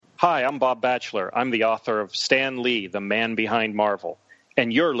Hi, I'm Bob Batchelor. I'm the author of Stan Lee, The Man Behind Marvel.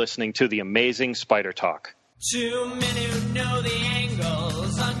 And you're listening to The Amazing Spider Talk. Too many who know the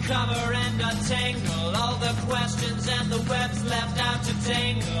angles, uncover and untangle all the questions and the webs left out to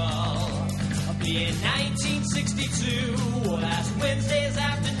tangle. In 1962, last Wednesday's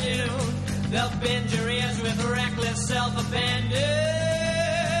afternoon, they'll bend your ears with reckless self-abandon.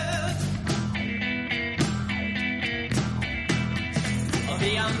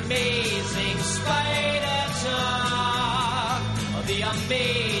 The Amazing Spider Talk. The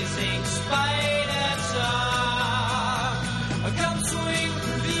Amazing Spider Talk. Come swing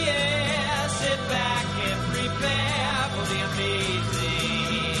through the air, sit back and prepare for the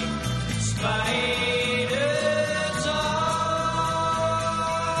Amazing Spider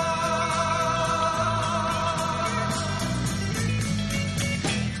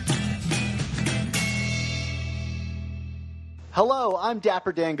Hello, I'm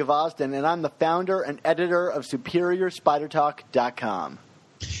Dapper Dan Gvozden, and I'm the founder and editor of SuperiorSpiderTalk.com.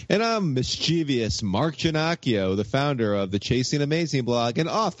 And I'm mischievous Mark Giannacchio, the founder of the Chasing Amazing blog and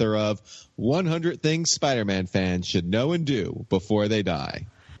author of 100 Things Spider-Man Fans Should Know and Do Before They Die.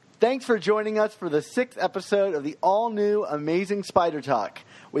 Thanks for joining us for the 6th episode of the all-new Amazing Spider Talk.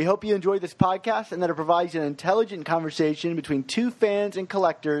 We hope you enjoy this podcast and that it provides an intelligent conversation between two fans and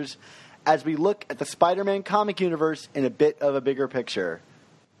collectors as we look at the Spider-Man comic universe in a bit of a bigger picture.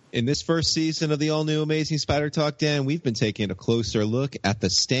 In this first season of the all-new Amazing Spider Talk, Dan, we've been taking a closer look at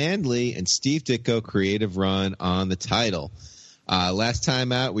the Stan Lee and Steve Ditko creative run on the title. Last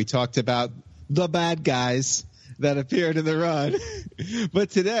time out, we talked about the bad guys that appeared in the run. But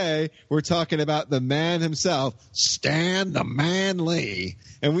today, we're talking about the man himself, Stan the Man Lee.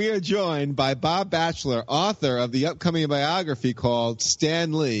 And we are joined by Bob Batchelor, author of the upcoming biography called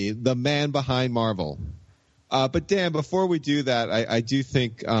Stan Lee, The Man Behind Marvel. But Dan, before we do that, I do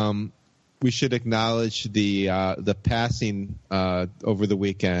think we should acknowledge the passing over the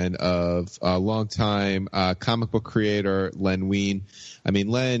weekend of a longtime comic book creator, Len Wein. I mean,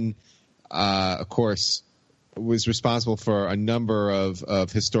 Len, of course, was responsible for a number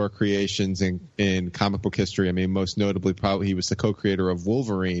of historic creations in comic book history. I mean, most notably, probably he was the co-creator of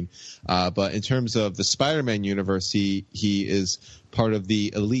Wolverine. But in terms of the Spider-Man universe, he is part of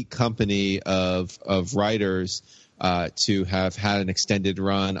the elite company of writers to have had an extended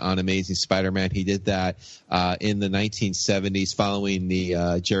run on Amazing Spider-Man. He did that in the 1970s following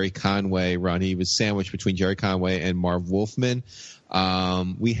the Jerry Conway run. He was sandwiched between Jerry Conway and Marv Wolfman.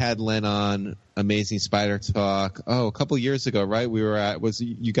 We had Len on Amazing Spider Talk, a couple years ago, right? We were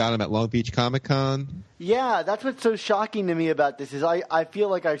you got him at Long Beach Comic Con? Yeah, that's what's so shocking to me about this is I feel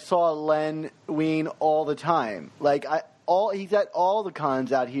like I saw Len Wein all the time. Like he's at all the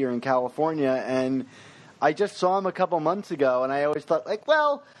cons out here in California, and I just saw him a couple months ago, and I always thought, like,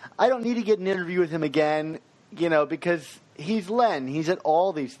 well, I don't need to get an interview with him again, because he's Len. He's at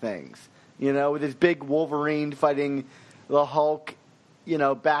all these things, with his big Wolverine fighting the Hulk,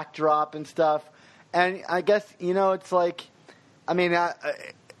 backdrop and stuff. And I guess, it's like, I mean,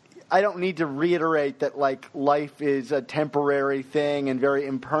 I don't need to reiterate that, like, life is a temporary thing and very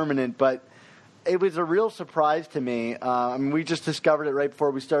impermanent, but it was a real surprise to me. I mean, we just discovered it right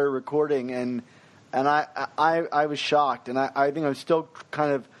before we started recording, and I was shocked. And I think I'm still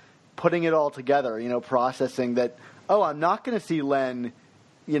kind of putting it all together, processing that, I'm not going to see Len,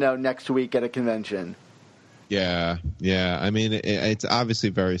 next week at a convention. Yeah. I mean, it's obviously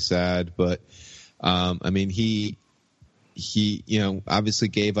very sad, but I mean, he obviously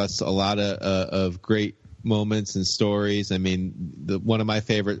gave us a lot of great moments and stories. I mean, one of my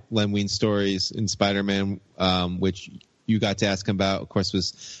favorite Len Wein stories in Spider-Man, which you got to ask him about, of course,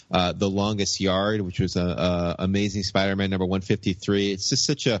 was The Longest Yard, which was Amazing Spider-Man number 153. It's just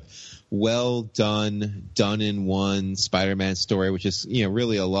such a well done in one Spider-Man story, which is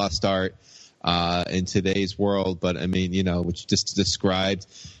really a lost art in today's world. But I mean, which just described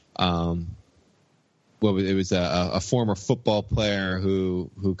it was a former football player who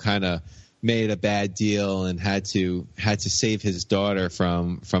kind of made a bad deal and had to save his daughter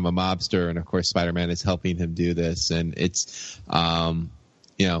from a mobster, and of course Spider-Man is helping him do this. And it's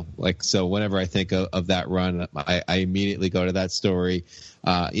so whenever I think of that run, I immediately go to that story.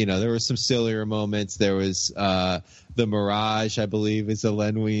 There were some sillier moments. There was the Mirage, I believe, is a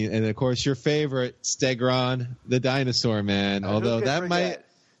Len Wein, and of course your favorite, Stegron, the dinosaur man.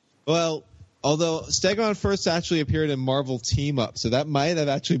 Although Stegron first actually appeared in Marvel Team Up, so that might have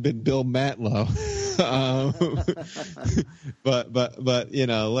actually been Bill Mantlo. But you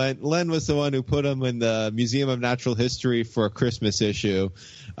know, Len was the one who put him in the Museum of Natural History for a Christmas issue,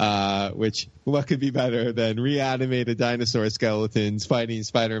 which what could be better than reanimated dinosaur skeletons fighting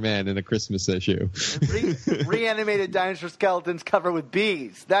Spider-Man in a Christmas issue? Reanimated dinosaur skeletons covered with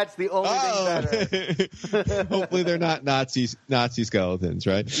bees. That's the only thing better. Hopefully they're not Nazi skeletons,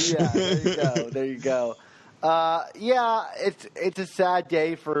 right? Yeah, there you go. Yeah, it's a sad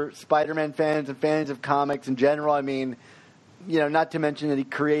day for Spider-Man fans and fans of comics in general. I mean, you know, not to mention that he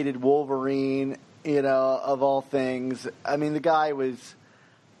created Wolverine, you know, of all things. I mean, the guy was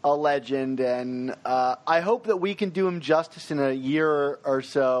a legend, and I hope that we can do him justice in a year or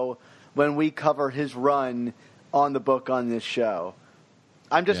so when we cover his run on the book on this show.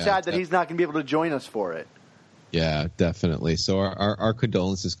 I'm just sad that he's not going to be able to join us for it. Yeah, definitely. So our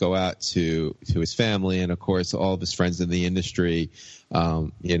condolences go out to his family and, of course, all of his friends in the industry.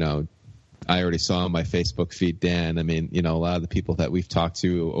 You know, I already saw on my Facebook feed, Dan. I mean, you know, a lot of the people that we've talked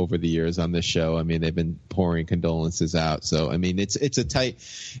to over the years on this show, I mean, they've been pouring condolences out. So, I mean, it's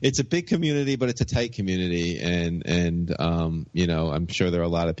a big community, but it's a tight community. And you know, I'm sure there are a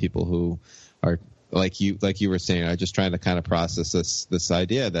lot of people who are, like you were saying, are just trying to kind of process this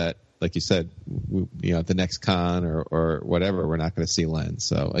idea that, like you said, you know, at the next con or whatever, we're not going to see Len.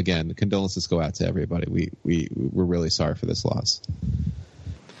 So again, the condolences go out to everybody. We're really sorry for this loss.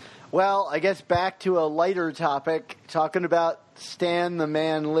 Well, I guess back to a lighter topic, talking about Stan the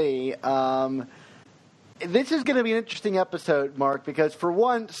Man Lee. This is going to be an interesting episode, Mark, because for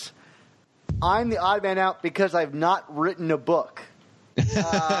once, I'm the odd man out because I've not written a book.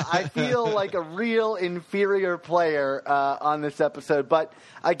 I feel like a real inferior player on this episode. But,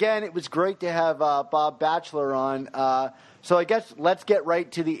 again, it was great to have Bob Batchelor on. So I guess let's get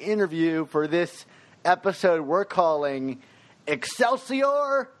right to the interview for this episode we're calling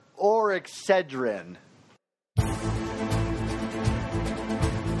Excelsior or Excedrin.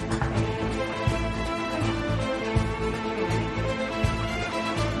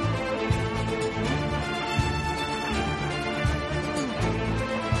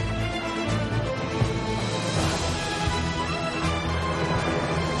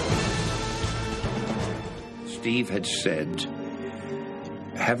 Steve had said,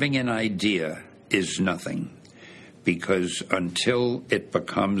 having an idea is nothing, because until it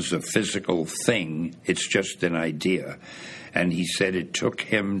becomes a physical thing, it's just an idea. And he said it took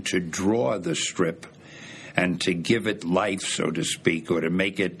him to draw the strip and to give it life, so to speak, or to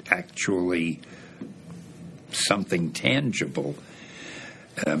make it actually something tangible.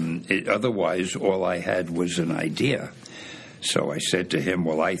 Otherwise, all I had was an idea. So I said to him,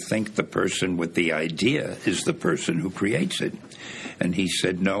 well, I think the person with the idea is the person who creates it. And he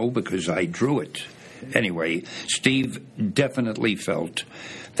said, no, because I drew it. Anyway, Steve definitely felt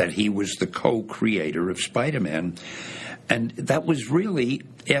that he was the co-creator of Spider-Man. And that was really,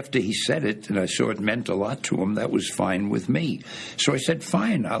 after he said it, and I saw it meant a lot to him, that was fine with me. So I said,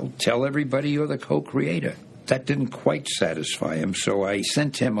 fine, I'll tell everybody you're the co-creator. That didn't quite satisfy him, so I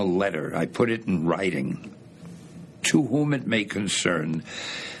sent him a letter. I put it in writing. To whom it may concern,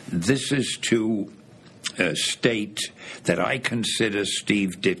 this is to state that I consider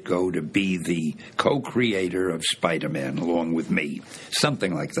Steve Ditko to be the co-creator of Spider-Man along with me,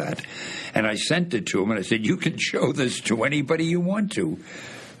 something like that. And I sent it to him, and I said, you can show this to anybody you want to.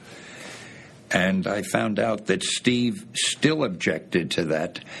 And I found out that Steve still objected to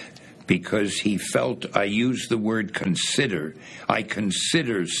that because he felt I used the word consider. I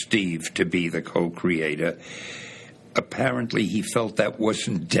consider Steve to be the co-creator. Apparently, he felt that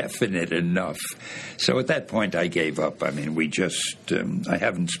wasn't definite enough. So at that point, I gave up. I mean, I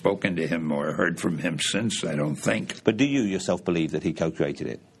haven't spoken to him or heard from him since, I don't think. But do you yourself believe that he co-created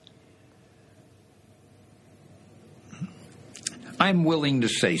it? I'm willing to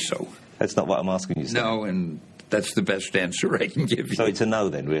say so. That's not what I'm asking you, sir. No, and that's the best answer I can give you. So it's a no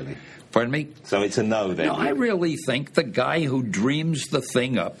then, really? Pardon me? So it's a no then? No, I really think the guy who dreams the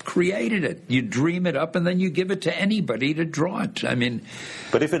thing up created it. You dream it up and then you give it to anybody to draw it. I mean...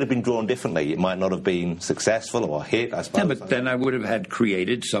 But if it had been drawn differently, it might not have been successful or hit, I suppose. Yeah, but then I would have had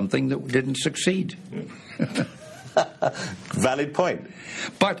created something that didn't succeed. Valid point.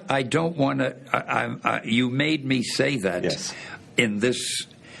 But I don't want to... You made me say that in this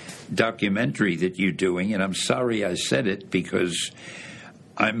documentary that you're doing, and I'm sorry I said it because...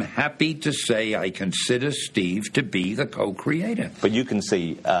 I'm happy to say I consider Steve to be the co-creator. But you can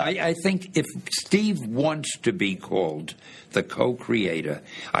see... I think if Steve wants to be called the co-creator,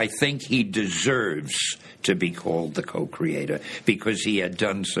 I think he deserves to be called the co-creator because he had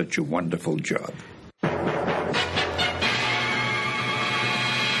done such a wonderful job.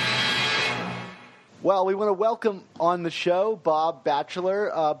 Well, we want to welcome on the show Bob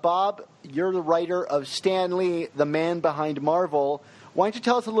Batchelor. Bob, you're the writer of Stan Lee, The Man Behind Marvel. Why don't you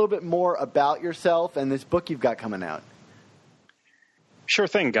tell us a little bit more about yourself and this book you've got coming out? Sure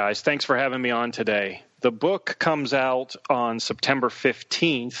thing, guys. Thanks for having me on today. The book comes out on September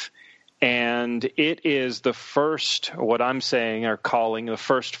 15th, and it is the first, what I'm saying or calling, the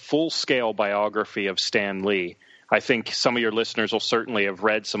first full-scale biography of Stan Lee. I think some of your listeners will certainly have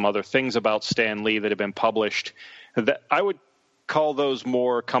read some other things about Stan Lee that have been published. That I would call those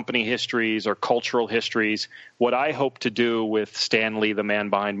more company histories or cultural histories. What I hope to do with Stan Lee, the Man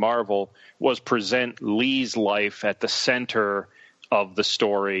Behind Marvel, was present Lee's life at the center of the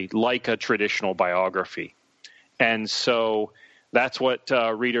story like a traditional biography. And so that's what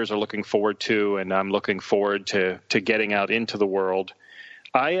readers are looking forward to, and I'm looking forward to getting out into the world.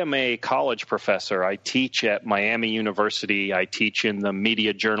 I am a college professor. I teach at Miami University. I teach in the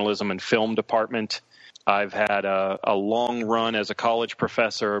media journalism and film department. I've had a long run as a college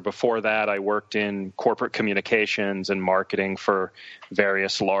professor. Before that, I worked in corporate communications and marketing for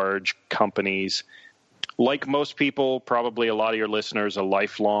various large companies. Like most people, probably a lot of your listeners, a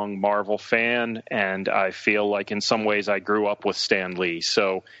lifelong Marvel fan, and I feel like in some ways I grew up with Stan Lee.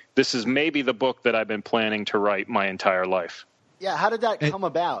 So this is maybe the book that I've been planning to write my entire life. Yeah, how did that come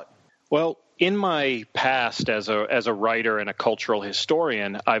about? Well, in my past as a writer and a cultural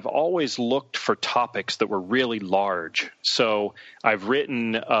historian, I've always looked for topics that were really large. So I've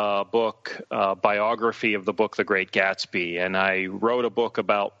written a book, biography of the book The Great Gatsby, and I wrote a book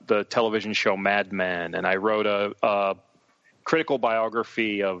about the television show Mad Men, and I wrote a critical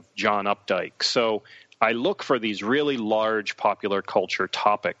biography of John Updike. So I look for these really large popular culture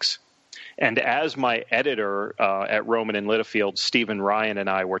topics. And as my editor at Rowman and Littlefield, Stephen Ryan, and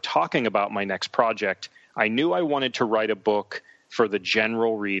I were talking about my next project, I knew I wanted to write a book for the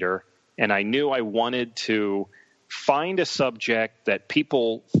general reader, and I knew I wanted to find a subject that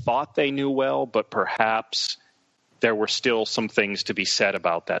people thought they knew well, but perhaps there were still some things to be said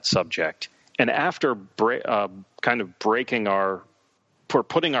about that subject. And after kind of putting our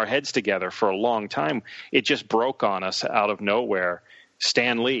heads together for a long time, it just broke on us out of nowhere.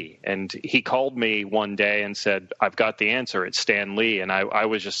 Stan Lee. And he called me one day and said, I've got the answer. It's Stan Lee. And I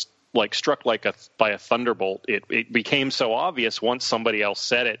was just like struck by a thunderbolt. It became so obvious once somebody else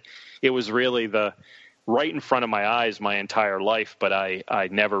said it. It was really right in front of my eyes my entire life, but I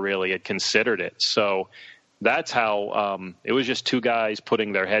never really had considered it. So that's how it was just two guys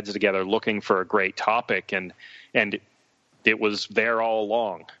putting their heads together looking for a great topic, and it was there all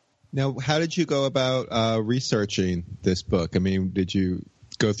along. Now, how did you go about researching this book? I mean, did you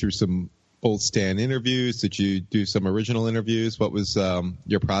go through some old Stan interviews? Did you do some original interviews? What was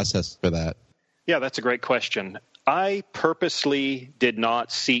your process for that? Yeah, that's a great question. I purposely did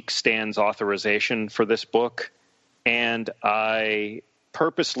not seek Stan's authorization for this book, and I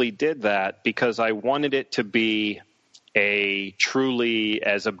purposely did that because I wanted it to be a truly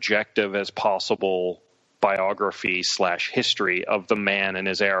as objective as possible biography / history of the man and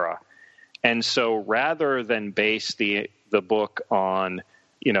his era. And so rather than base the book on,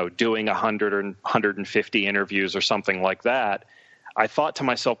 doing 100 or 150 interviews or something like that, I thought to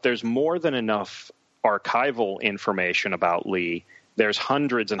myself, there's more than enough archival information about Lee. There's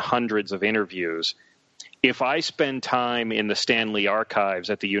hundreds and hundreds of interviews. If I spend time in the Stan Lee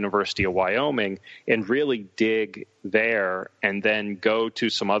archives at the University of Wyoming and really dig there and then go to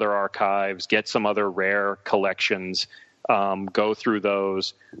some other archives, get some other rare collections, go through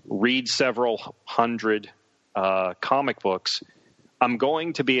those, read several hundred comic books, I'm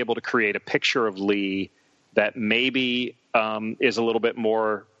going to be able to create a picture of Lee that maybe is a little bit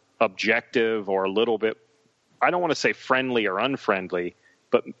more objective or a little bit, I don't want to say friendly or unfriendly,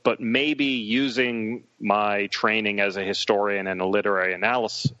 but maybe using my training as a historian and a literary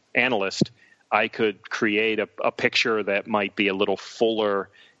analyst, I could create a picture that might be a little fuller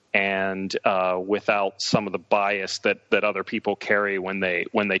and without some of the bias that other people carry when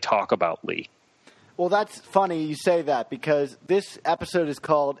they talk about Lee. Well, that's funny you say that because this episode is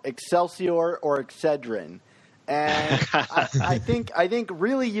called Excelsior or Excedrin. And I think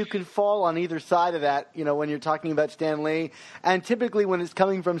really you can fall on either side of that, when you're talking about Stan Lee. And typically when it's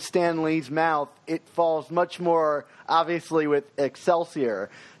coming from Stan Lee's mouth, it falls much more obviously with Excelsior.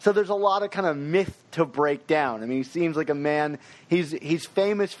 So there's a lot of kind of myth to break down. I mean, he seems like a man, he's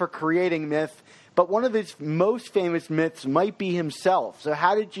famous for creating myth, but one of his most famous myths might be himself. So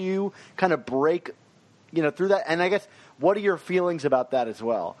how did you kind of break, through that? And I guess, what are your feelings about that as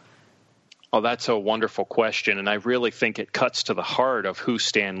well? Oh, that's a wonderful question, and I really think it cuts to the heart of who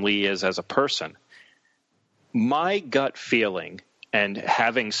Stan Lee is as a person. My gut feeling and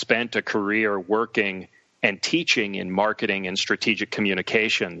having spent a career working and teaching in marketing and strategic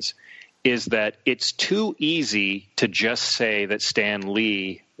communications, is that it's too easy to just say that Stan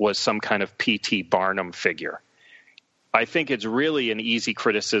Lee was some kind of P.T. Barnum figure. I think it's really an easy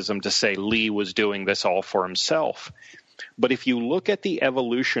criticism to say Lee was doing this all for himself. But if you look at the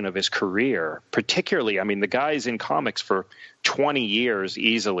evolution of his career, particularly, I mean, the guy's in comics for 20 years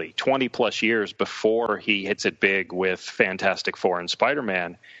easily, 20 plus years before he hits it big with Fantastic Four and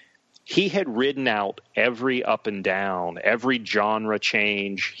Spider-Man. He had ridden out every up and down, every genre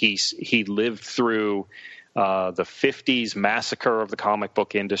change. He lived through the 50s massacre of the comic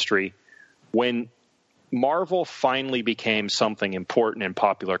book industry. When Marvel finally became something important in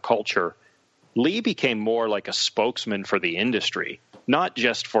popular culture, Lee became more like a spokesman for the industry, not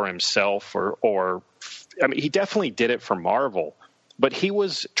just for himself or I mean, he definitely did it for Marvel, but he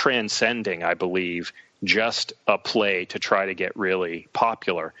was transcending, I believe, just a play to try to get really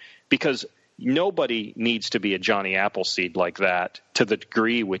popular, because nobody needs to be a Johnny Appleseed like that to the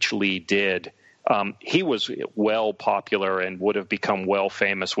degree which Lee did. He was well popular and would have become well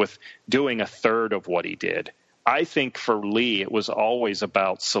famous with doing a third of what he did. I think for Lee, it was always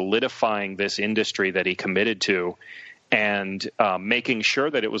about solidifying this industry that he committed to and making sure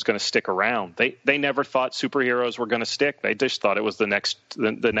that it was going to stick around. They never thought superheroes were going to stick. They just thought it was the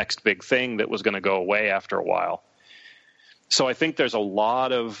next big thing that was going to go away after a while. So I think there's a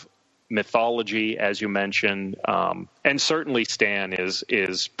lot of mythology, as you mentioned, and certainly Stan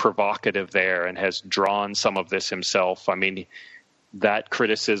is provocative there and has drawn some of this himself. I mean, that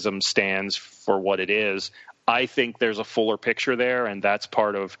criticism stands for what it is. I think there's a fuller picture there, and that's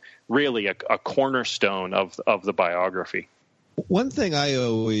part of really a cornerstone of the biography. One thing I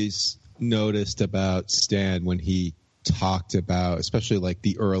always noticed about Stan when he talked about, especially like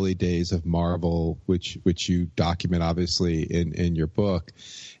the early days of Marvel, which you document obviously in your book,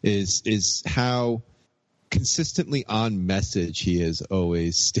 is how consistently on message he has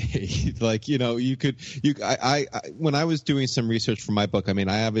always stayed. Like, you know, I when I was doing some research for my book, I mean,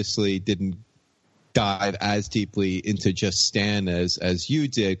 I obviously didn't dive as deeply into just Stan as you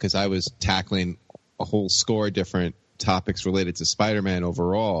did, because I was tackling a whole score of different topics related to Spider-Man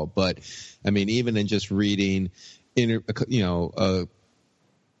overall. But I mean, even in just reading, a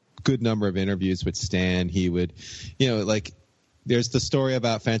good number of interviews with Stan, he would, like, there's the story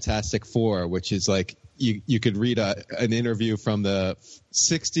about Fantastic Four, which is like, you could read an interview from the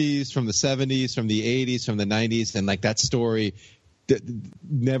 60s, from the 70s, from the 80s, from the 90s, and like that story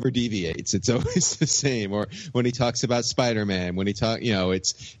never deviates. It's always the same. Or when he talks about Spider-Man, when he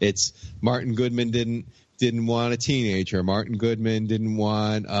it's Martin Goodman didn't want a teenager. Martin Goodman didn't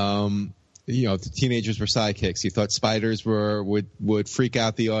want the teenagers were sidekicks. He thought spiders would freak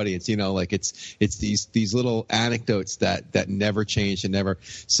out the audience. Like it's these little anecdotes that never change and never.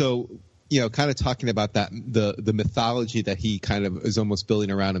 So, kind of talking about that, the mythology that he kind of is almost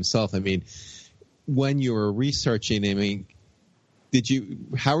building around himself. I mean, when you were researching, I mean,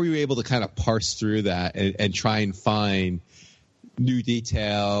 how were you able to kind of parse through that and try and find new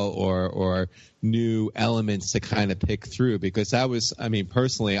detail or new elements to kind of pick through? Because that was, I mean,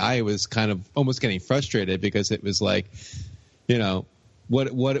 personally, I was kind of almost getting frustrated because it was like,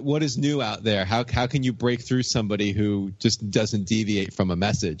 what is new out there? How can you break through somebody who just doesn't deviate from a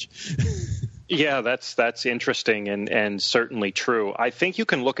message? Yeah, that's interesting and certainly true. I think you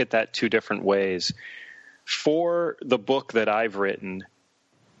can look at that two different ways. For the book that I've written,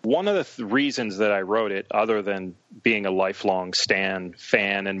 one of the reasons that I wrote it, other than being a lifelong Stan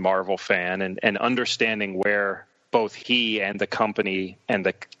fan and Marvel fan and understanding where both he and the company and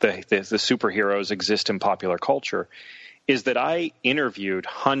the superheroes exist in popular culture, is that I interviewed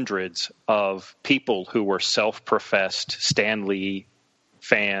hundreds of people who were self-professed Stan Lee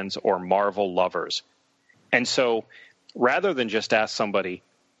fans or Marvel lovers. And so rather than just ask somebody,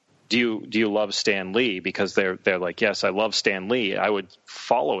 do you love Stan Lee? Because they're like, yes, I love Stan Lee. I would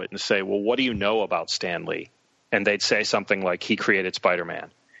follow it and say, well, what do you know about Stan Lee? And they'd say something like, he created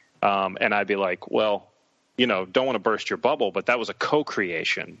Spider-Man. And I'd be like, well, don't want to burst your bubble, but that was a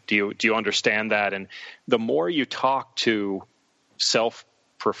co-creation. Do you understand that? And the more you talk to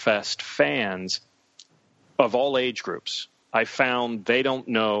self-professed fans of all age groups, I found they don't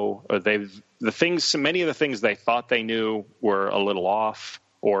know, or many of the things they thought they knew were a little off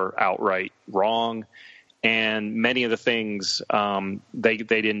or outright wrong, and many of the things they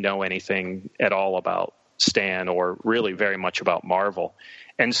didn't know anything at all about Stan or really very much about Marvel.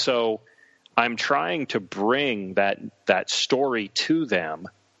 And so I'm trying to bring that story to them.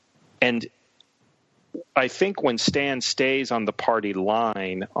 And I think when Stan stays on the party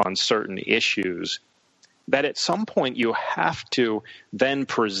line on certain issues, that at some point you have to then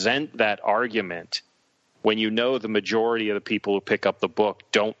present that argument when you know the majority of the people who pick up the book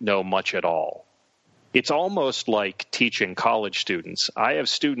don't know much at all. It's almost like teaching college students. I have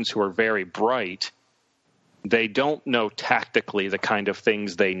students who are very bright. They don't know tactically the kind of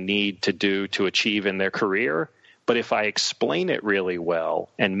things they need to do to achieve in their career. But if I explain it really well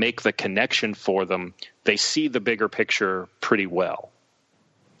and make the connection for them, they see the bigger picture pretty well.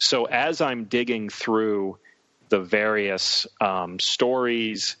 So as I'm digging through the various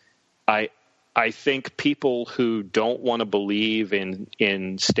stories, I think people who don't want to believe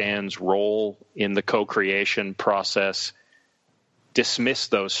in Stan's role in the co-creation process dismiss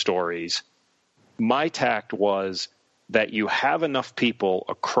those stories. My tact was that you have enough people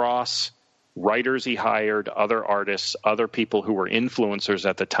across writers he hired, other artists, other people who were influencers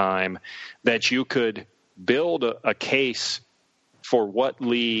at the time, that you could build a case for what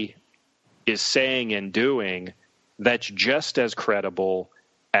Lee is saying and doing that's just as credible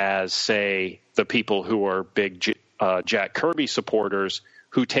as, say, the people who are big Jack Kirby supporters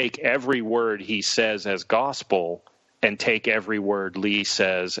who take every word he says as gospel and take every word Lee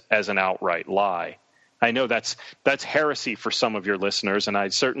says as an outright lie. I know that's heresy for some of your listeners, and I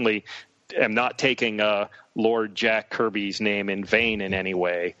certainly am not taking Lord Jack Kirby's name in vain in any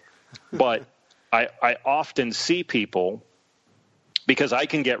way. But I often see people, because I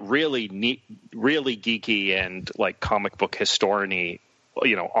can get really geeky and like comic book historian-y,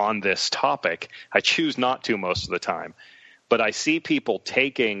 on this topic. I choose not to most of the time, but I see people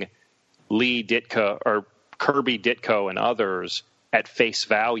taking Lee Ditko or Kirby Ditko and others at face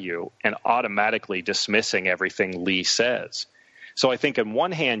value and automatically dismissing everything Lee says. So I think on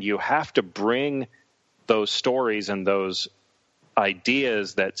one hand, you have to bring those stories and those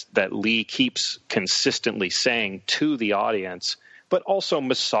ideas that Lee keeps consistently saying to the audience, but also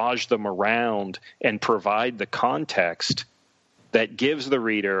massage them around and provide the context that gives the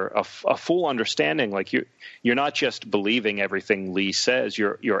reader a full understanding. Like you're not just believing everything Lee says,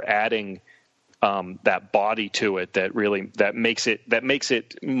 you're adding that body to it that makes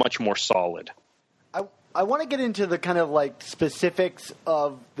it much more solid. I want to get into the kind of like specifics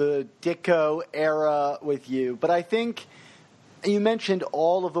of the Ditko era with you, but I think you mentioned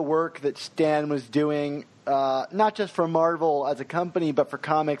all of the work that Stan was doing, not just for Marvel as a company, but for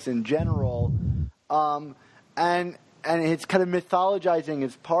comics in general, and it's kind of mythologizing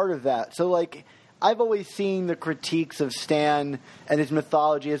as part of that. So, like, I've always seen the critiques of Stan and his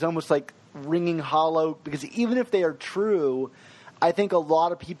mythology as almost like ringing hollow, because even if they are true, I think a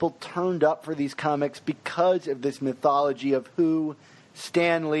lot of people turned up for these comics because of this mythology of who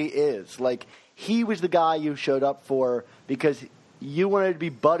Stan Lee is. Like, he was the guy you showed up for because you wanted to be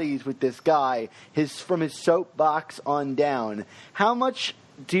buddies with this guy, from his soapbox on down. How much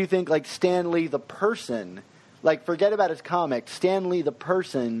do you think, like, Stan Lee the person, like, forget about his comics, Stan Lee the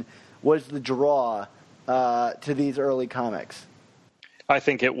person was the draw to these early comics? I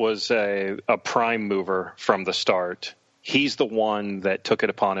think it was a prime mover from the start. He's the one that took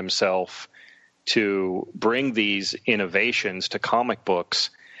it upon himself to bring these innovations to comic books.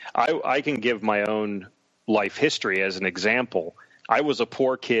 I can give my own life history as an example. I was a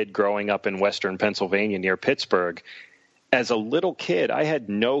poor kid growing up in western Pennsylvania near Pittsburgh. As a little kid, I had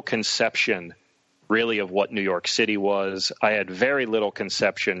no conception really of what New York City was. I had very little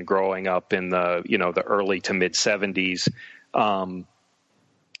conception growing up in the early to mid 70s.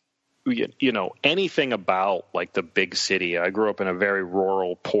 Anything about like the big city. I grew up in a very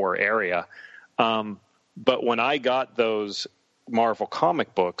rural, poor area. But when I got those Marvel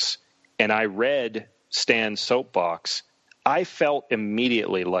comic books and I read Stan's soapbox, I felt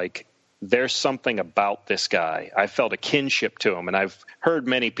immediately like there's something about this guy. I felt a kinship to him. And I've heard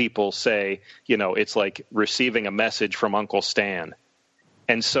many people say, it's like receiving a message from Uncle Stan.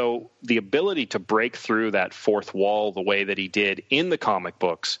 And so the ability to break through that fourth wall the way that he did in the comic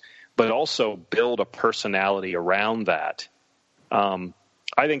books, but also build a personality around that.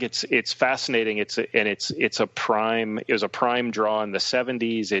 I think it's fascinating. It was a prime draw in the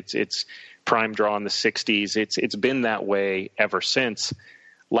 70s. It's prime draw in the 60s. It's been that way ever since.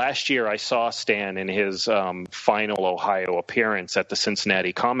 Last year, I saw Stan in his final Ohio appearance at the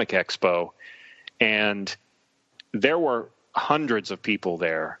Cincinnati Comic Expo, and there were hundreds of people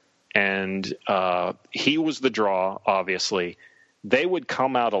there. And he was the draw, obviously. They would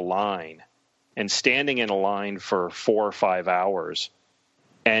come out of line, and standing in a line for 4 or 5 hours.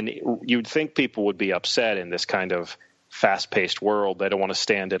 And you'd think people would be upset in this kind of fast-paced world. They don't want to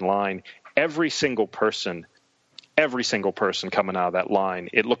stand in line. Every single person coming out of that line,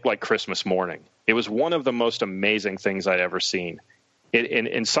 it looked like Christmas morning. It was one of the most amazing things I'd ever seen.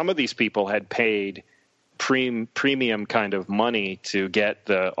 And some of these people had paid premium kind of money to get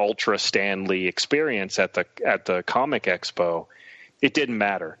the Ultra Stan Lee experience at the Comic Expo, it didn't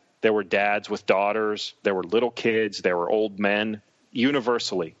matter. There were dads with daughters, there were little kids, there were old men.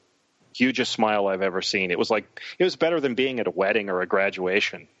 Universally, hugest smile I've ever seen. It was better than being at a wedding or a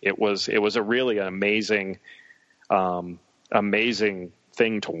graduation. It was a really amazing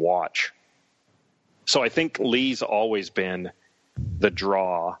thing to watch. So I think Lee's always been the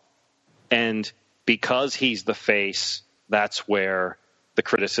draw, and because he's the face, that's where the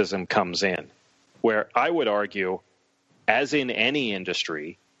criticism comes in. Where I would argue, as in any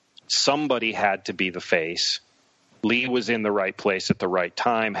industry, somebody had to be the face. Lee was in the right place at the right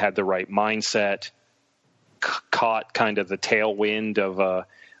time, had the right mindset, caught kind of the tailwind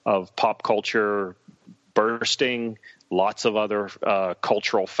of pop culture bursting, lots of other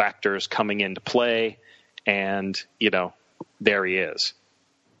cultural factors coming into play, and there he is.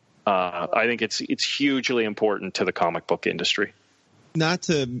 I think it's hugely important to the comic book industry. Not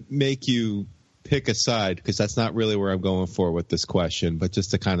to make you pick a side, because that's not really where I'm going for with this question, but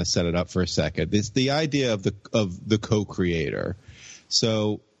just to kind of set it up for a second. It's the idea of the co-creator.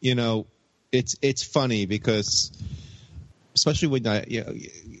 So, it's funny because, especially when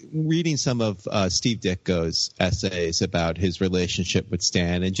reading some of Steve Ditko's essays about his relationship with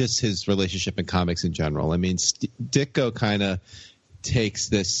Stan and just his relationship in comics in general. I mean, Ditko kind of takes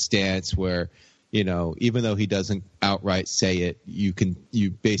this stance where, even though he doesn't outright say it, you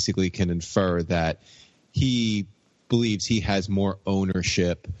basically can infer that he believes he has more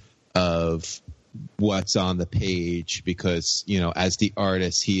ownership of what's on the page because, as the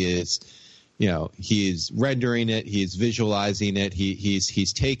artist, he is rendering it, he is visualizing it,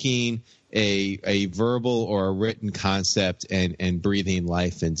 he's taking a verbal or a written concept and breathing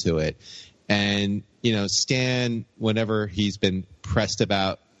life into it. And, Stan, whenever he's been pressed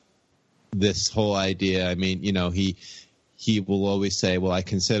about this whole idea, I mean, he will always say, well, I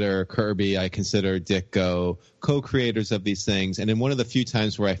consider Kirby, I consider Ditko co-creators of these things. And in one of the few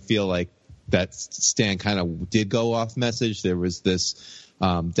times where I feel like that Stan kind of did go off message, there was this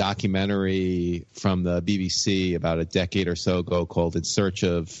documentary from the BBC about a decade or so ago called In Search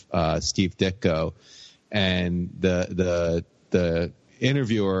of Steve Ditko. And the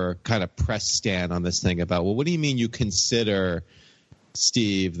interviewer kind of pressed Stan on this thing about, well, what do you mean you consider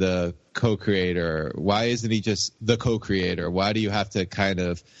Steve the co-creator? Why isn't he just the co-creator? Why do you have to kind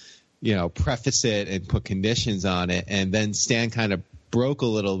of, preface it and put conditions on it? And then Stan kind of broke a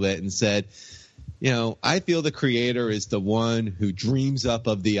little bit and said, I feel the creator is the one who dreams up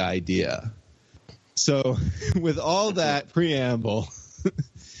of the idea. So with all that preamble,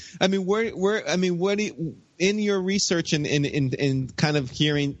 I mean, what do you, in your research and kind of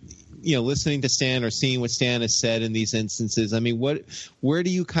hearing, listening to Stan or seeing what Stan has said in these instances, I mean, where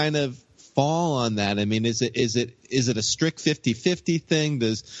do you kind of fall on that? I mean, is it a strict 50-50 thing?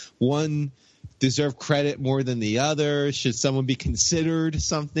 Does one deserve credit more than the other? Should someone be considered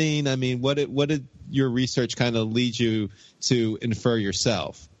something? I mean, what did your research kind of lead you to infer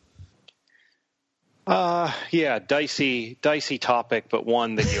yourself? Yeah, dicey topic, but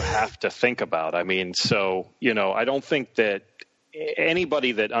one that you have to think about. I mean, so, I don't think that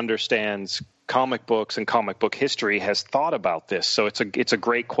anybody that understands comic books and comic book history has thought about this. So it's a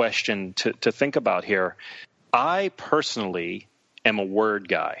great question to think about here. I personally am a word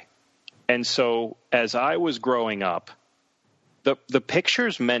guy. And so as I was growing up, the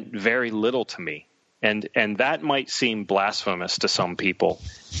pictures meant very little to me. And that might seem blasphemous to some people.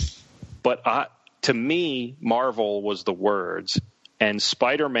 But to me, Marvel was the words, and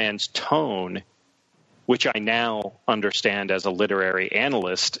Spider-Man's tone, which I now understand as a literary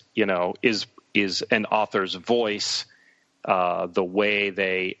analyst, is an author's voice, the way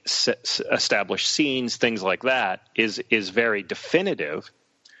they establish scenes, things like that, is very definitive.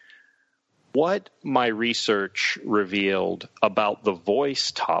 What my research revealed about the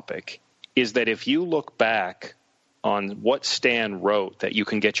voice topic is that if you look back on what Stan wrote that you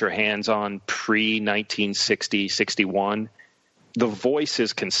can get your hands on pre-1960, 61, the voice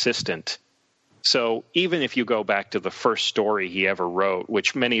is consistent. So even if you go back to the first story he ever wrote,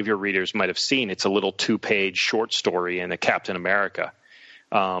 which many of your readers might have seen, it's a little 2-page short story in a Captain America.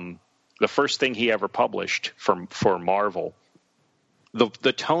 The first thing he ever published for Marvel,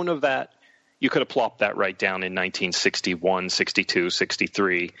 the tone of that, you could have plopped that right down in 1961, 62,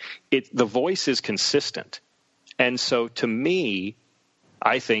 63. The voice is consistent. And so to me,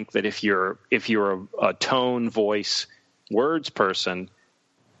 I think that if you're a tone, voice, words person,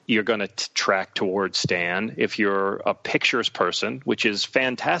 you're going to track towards Stan. If you're a pictures person, which is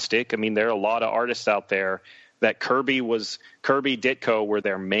fantastic. I mean, there are a lot of artists out there that Kirby, Ditko were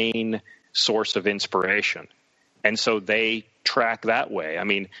their main source of inspiration. And so they track that way. I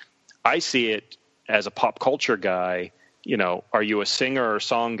mean, I see it as a pop culture guy, are you a singer or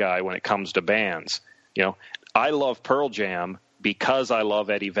song guy when it comes to bands? I love Pearl Jam because I love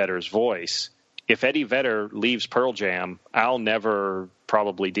Eddie Vedder's voice. If Eddie Vedder leaves Pearl Jam, I'll never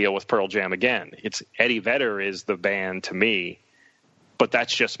probably deal with Pearl Jam again. It's Eddie Vedder is the band to me, but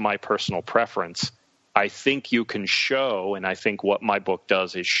that's just my personal preference. I think you can show, and I think what my book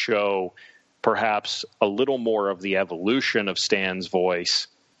does is show perhaps a little more of the evolution of Stan's voice,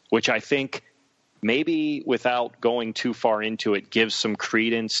 which I think maybe without going too far into it gives some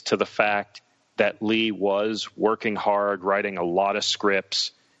credence to the fact that Lee was working hard, writing a lot of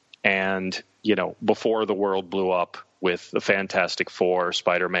scripts, and, before the world blew up with the Fantastic Four,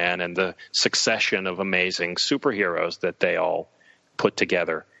 Spider-Man, and the succession of amazing superheroes that they all put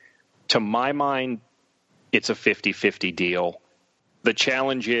together. To my mind, it's a 50-50 deal. The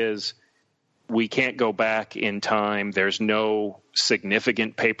challenge is we can't go back in time. There's no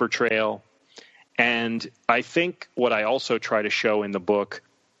significant paper trail. And I think what I also try to show in the book,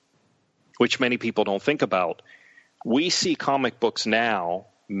 which many people don't think about, we see comic books now,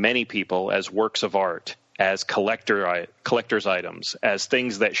 many people, as works of art, as collector's items, as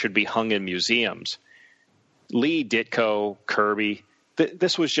things that should be hung in museums. Lee, Ditko, Kirby,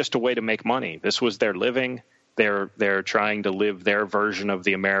 this was just a way to make money. This was their living. They're trying to live their version of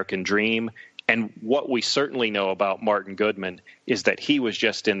the American dream. And what we certainly know about Martin Goodman is that he was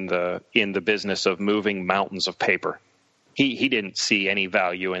just in the business of moving mountains of paper. He didn't see any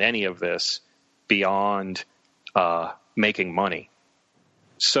value in any of this beyond making money.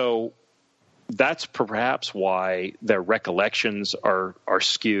 So that's perhaps why their recollections are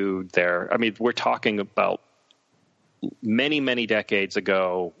skewed there. I mean, we're talking about many, many decades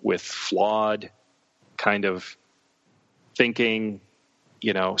ago with flawed kind of thinking,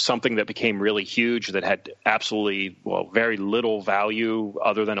 something that became really huge that had absolutely, very little value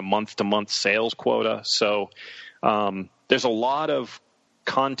other than a month-to-month sales quota. So there's a lot of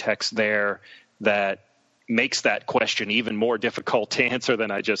context there that makes that question even more difficult to answer than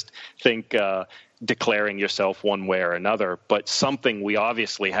I just think declaring yourself one way or another. But something we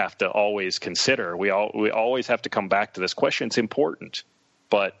obviously have to always consider. We always have to come back to this question. It's important,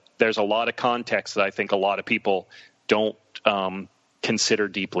 but there's a lot of context that I think a lot of people don't consider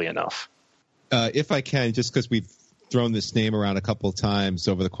deeply enough. If I can, just because we've thrown this name around a couple of times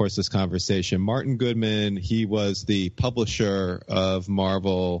over the course of this conversation, Martin Goodman, he was the publisher of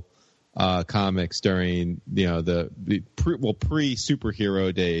Marvel comics during the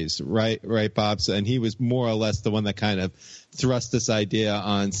pre-superhero days, right, Bob? And he was more or less the one that kind of thrust this idea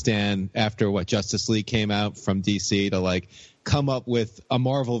on Stan after Justice League came out from DC to come up with a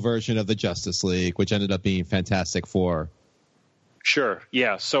Marvel version of the Justice League, which ended up being Fantastic Four. Sure,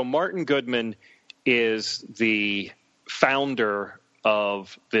 yeah. So Martin Goodman is the founder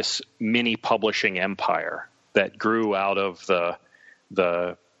of this mini publishing empire that grew out of the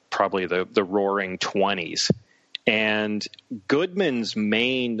roaring 20s. And Goodman's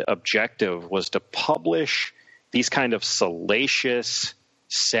main objective was to publish these kind of salacious,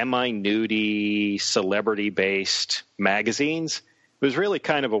 semi-nudie, celebrity-based magazines. It was really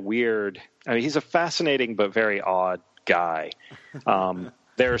kind of a weird – he's a fascinating but very odd guy.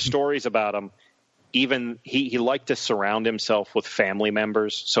 There are stories about him. Even he liked to surround himself with family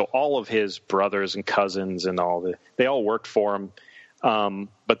members. So all of his brothers and cousins and they all worked for him.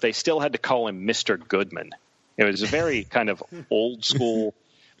 But they still had to call him Mr. Goodman. It was a very kind of old school.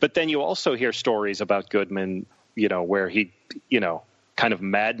 But then you also hear stories about Goodman, where he, kind of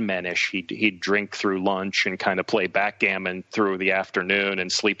Mad Men-ish. He'd drink through lunch and kind of play backgammon through the afternoon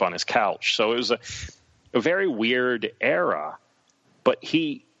and sleep on his couch. So it was a very weird era. But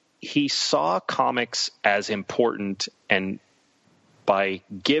he saw comics as important, and by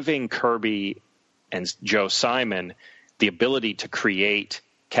giving Kirby and Joe Simon the ability to create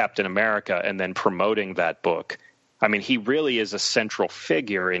Captain America and then promoting that book, he really is a central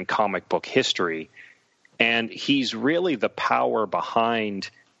figure in comic book history. And he's really the power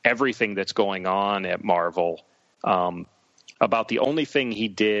behind everything that's going on at Marvel. About the only thing he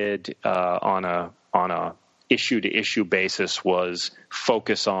did on a issue-to-issue basis was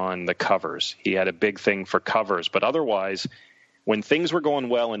focus on the covers. He had a big thing for covers. But otherwise, when things were going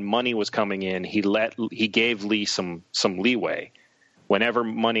well and money was coming in, he gave Lee some leeway. Whenever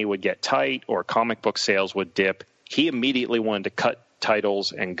money would get tight or comic book sales would dip, he immediately wanted to cut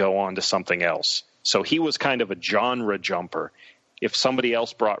titles and go on to something else. So he was kind of a genre jumper. If somebody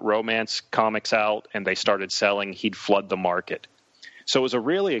else brought romance comics out and they started selling, he'd flood the market. So it was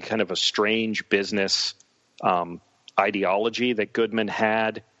really a kind of a strange business ideology that Goodman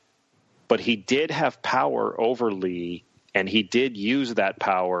had. but he did have power over Lee, and he did use that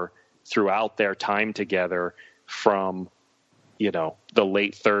power throughout their time together from, the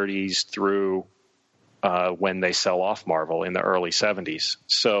late 30s through when they sell off Marvel in the early 70s.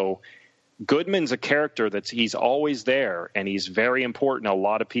 So Goodman's a character he's always there, and he's very important. A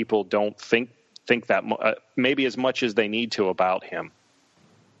lot of people don't think that maybe as much as they need to about him.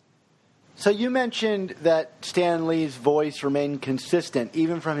 So you mentioned that Stan Lee's voice remained consistent,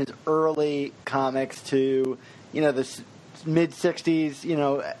 even from his early comics to, the mid-'60s.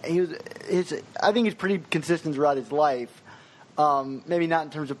 I think he's pretty consistent throughout his life. Maybe not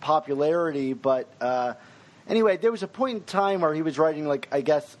in terms of popularity, but anyway, there was a point in time where he was writing,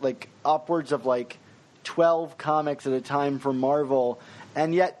 upwards of 12 comics at a time for Marvel,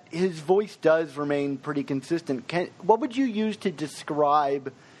 and yet his voice does remain pretty consistent. What would you use to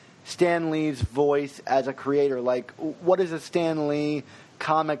describe Stan Lee's voice as a creator? What is a Stan Lee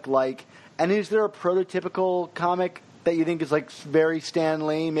comic like? And is there a prototypical comic that you think is very Stan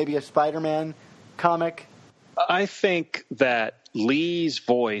Lee, maybe a Spider-Man comic? I think that Lee's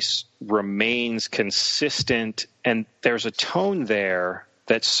voice remains consistent, and there's a tone there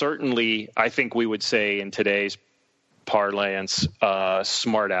that certainly, I think we would say in today's parlance,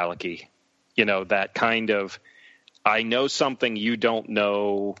 smart alecky. That kind of, I know something you don't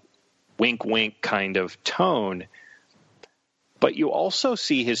know, wink, wink kind of tone. But you also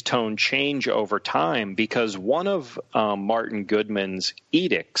see his tone change over time, because one of Martin Goodman's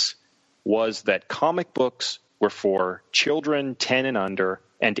edicts was that comic books were for children 10 and under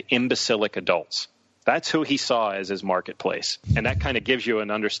and imbecilic adults. That's who he saw as his marketplace. And that kind of gives you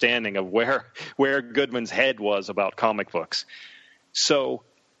an understanding of where Goodman's head was about comic books. So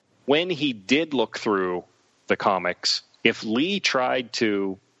when he did look through the comics, if Lee tried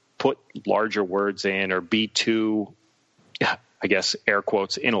to put larger words in or be too, I guess, air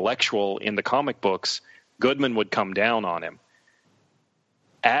quotes, intellectual in the comic books, Goodman would come down on him.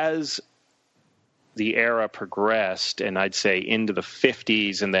 As the era progressed, and I'd say into the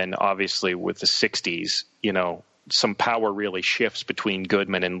 50s, and then obviously with the 60s, some power really shifts between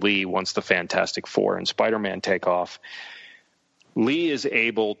Goodman and Lee once the Fantastic Four and Spider-Man take off. Lee is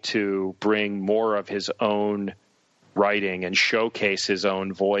able to bring more of his own writing and showcase his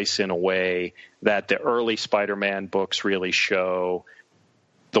own voice in a way that the early Spider-Man books really show.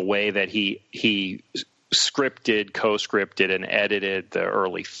 The way that he scripted, co-scripted, and edited the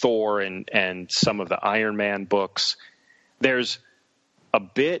early Thor and some of the Iron Man books. There's a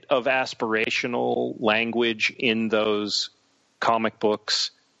bit of aspirational language in those comic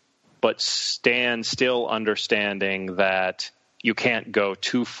books, but Stan still understanding that you can't go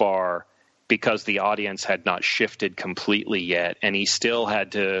too far because the audience had not shifted completely yet, and he still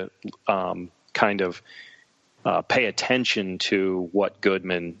had to pay attention to what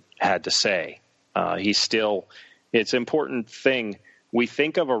Goodman had to say. It's an important thing. We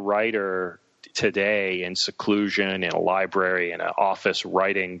think of a writer today in seclusion, in a library, in an office,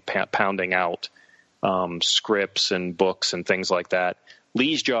 writing, pounding out scripts and books and things like that.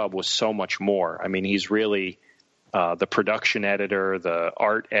 Lee's job was so much more. I mean, he's really the production editor, the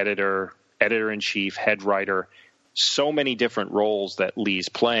art editor, editor-in-chief, head writer, so many different roles that Lee's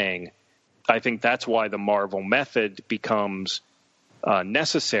playing. I think that's why the Marvel method becomes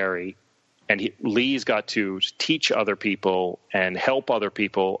necessary. And Lee's got to teach other people and help other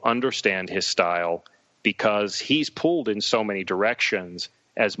people understand his style, because he's pulled in so many directions.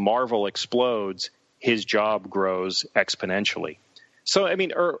 As Marvel explodes, his job grows exponentially. So, I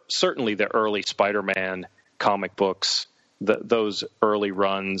mean, certainly the early Spider-Man comic books, those early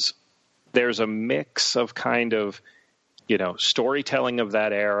runs, there's a mix of kind of, storytelling of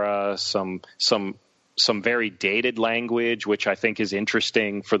that era, some very dated language, which I think is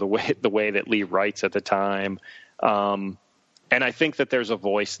interesting for the way that Lee writes at the time. And I think that there's a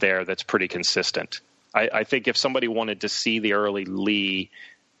voice there that's pretty consistent. I think if somebody wanted to see the early Lee,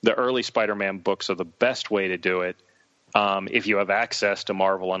 the early Spider-Man books are the best way to do it. If you have access to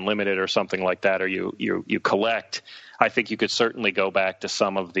Marvel Unlimited or something like that, or you collect, I think you could certainly go back to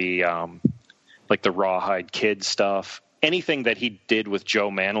some of the the Rawhide Kid stuff. Anything that he did with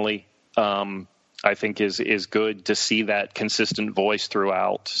Joe Manley, I think is good to see that consistent voice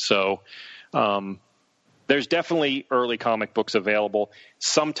throughout. So there's definitely early comic books available.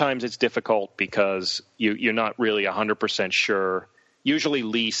 Sometimes it's difficult because you're not really 100% sure. Usually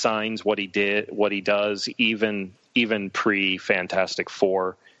Lee signs what he does, even pre Fantastic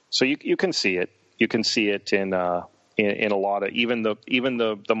Four. So you can see it. You can see it in a lot of even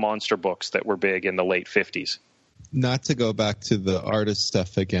the monster books that were big in the late 50s. Not to go back to the artist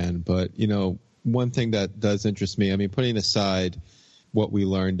stuff again, but one thing that does interest me, I mean, putting aside what we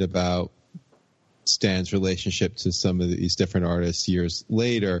learned about Stan's relationship to some of these different artists years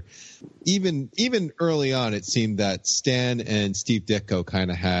later. Even early on, it seemed that Stan and Steve Ditko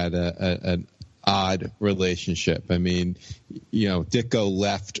kind of had an odd relationship. I mean, Ditko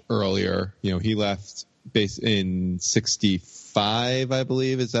left earlier. He left in 65, I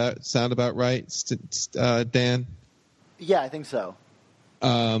believe. Does that sound about right, Dan? Yeah, I think so.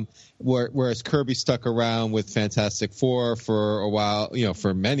 Whereas Kirby stuck around with Fantastic Four for a while,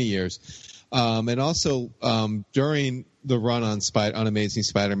 for many years. And also during the run on Amazing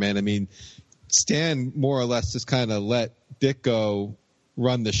Spider-Man, I mean, Stan more or less just kind of let Ditko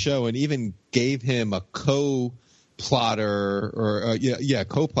run the show and even gave him a co-plotter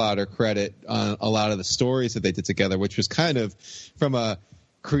credit on a lot of the stories that they did together, which was kind of, from a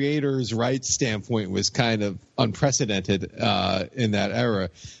creator's rights standpoint, was kind of unprecedented in that era.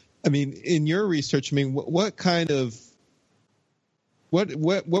 I mean, in your research, I mean, what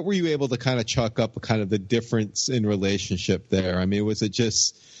were you able to kind of chalk up kind of the difference in relationship there? I mean, was it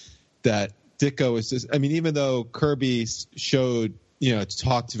just that Ditko was just, I mean, even though Kirby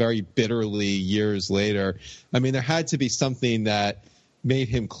talked very bitterly years later, I mean, there had to be something that made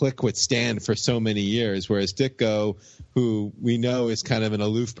him click with Stan for so many years, whereas Ditko, who we know is kind of an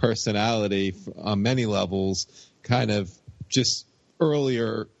aloof personality on many levels, kind of just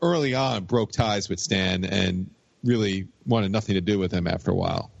early on broke ties with Stan and really wanted nothing to do with him after a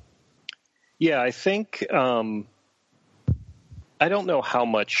while. Yeah, I think I don't know how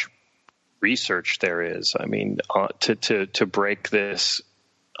much research there is. I mean, to break this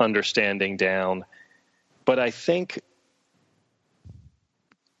understanding down, but I think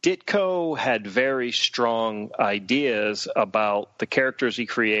Ditko had very strong ideas about the characters he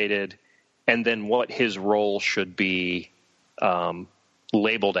created and then what his role should be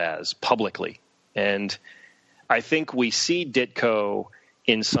labeled as publicly. And I think we see Ditko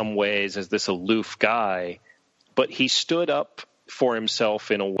in some ways as this aloof guy, but he stood up for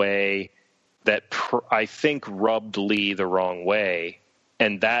himself in a way that I think rubbed Lee the wrong way.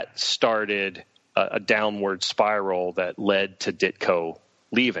 And that started a downward spiral that led to Ditko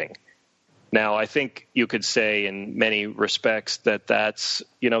leaving. Now, I think you could say in many respects that's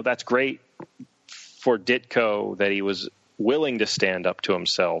great for Ditko that he was willing to stand up to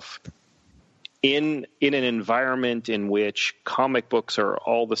himself in an environment in which comic books are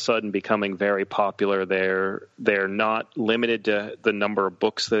all of a sudden becoming very popular. They're not limited to the number of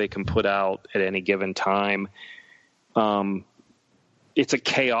books that they can put out at any given time. It's a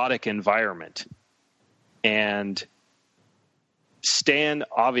chaotic environment. And Stan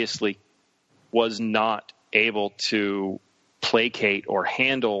obviously was not able to placate or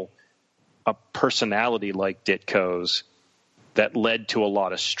handle a personality like Ditko's that led to a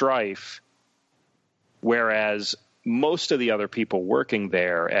lot of strife, whereas most of the other people working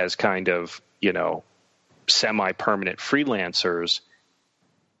there as kind of, semi-permanent freelancers,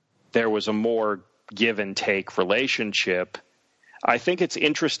 there was a more give and take relationship. I think it's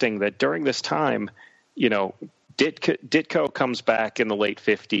interesting that during this time, Ditko comes back in the late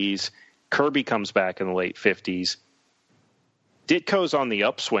 50s. Kirby comes back in the late 50s. Ditko's on the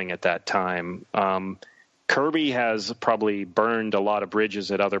upswing at that time. Kirby has probably burned a lot of bridges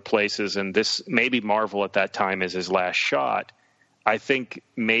at other places, and this maybe Marvel at that time is his last shot. I think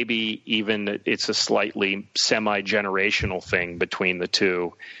maybe even it's a slightly semi-generational thing between the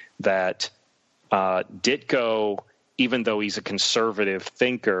two, that Ditko, even though he's a conservative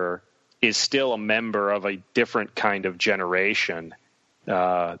thinker, is still a member of a different kind of generation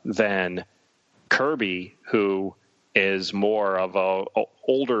than Kirby, who is more of a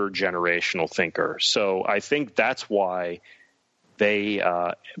older generational thinker. So I think that's why they,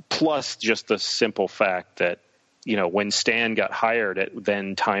 plus just the simple fact that, when Stan got hired at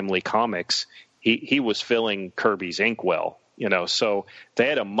then Timely Comics, he was filling Kirby's inkwell, so they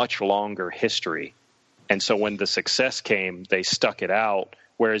had a much longer history. And so when the success came, they stuck it out.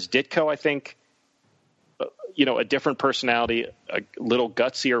 Whereas Ditko, I think, a different personality, a little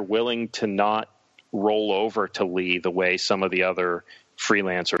gutsier, willing to not roll over to Lee the way some of the other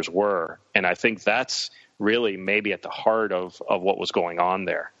freelancers were. And I think that's really maybe at the heart of what was going on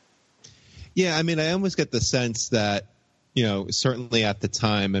there. Yeah, I mean, I almost get the sense that, certainly at the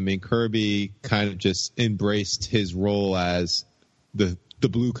time, I mean, Kirby kind of just embraced his role as the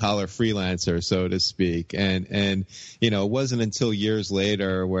blue-collar freelancer, so to speak. And it wasn't until years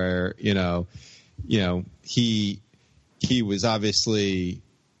later where, he was obviously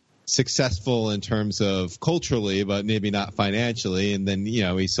successful in terms of culturally, but maybe not financially. And then,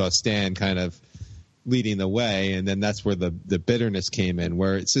 he saw Stan kind of leading the way. And then that's where the bitterness came in,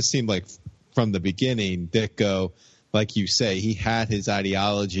 where it just seemed like from the beginning, Ditko like you say, he had his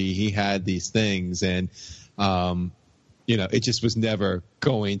ideology, he had these things, and it just was never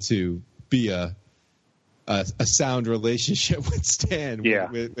going to be a sound relationship with Stan.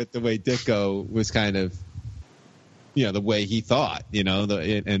 With the way Ditko was kind of, the way he thought, and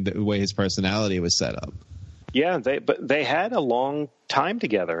the way his personality was set up. Yeah, but they had a long time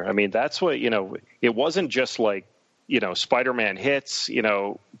together. I mean, that's what, it wasn't just like, Spider-Man hits,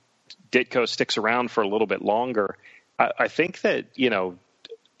 Ditko sticks around for a little bit longer. I think that,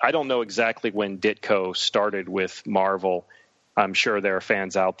 I don't know exactly when Ditko started with Marvel. I'm sure there are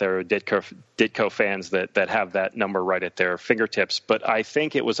fans out there, Ditko fans that have that number right at their fingertips. But I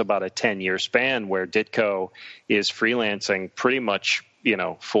think it was about a 10-year span where Ditko is freelancing pretty much,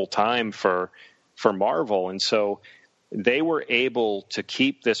 full time for Marvel. And so they were able to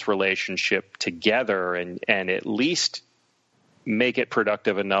keep this relationship together and at least make it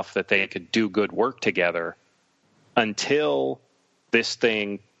productive enough that they could do good work together until this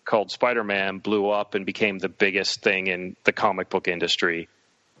thing called Spider-Man blew up and became the biggest thing in the comic book industry.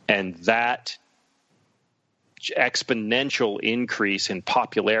 And that exponential increase in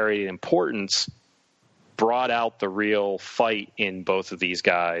popularity and importance brought out the real fight in both of these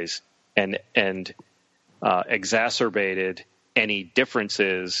guys and exacerbated any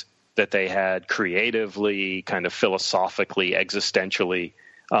differences that they had creatively, kind of philosophically, existentially.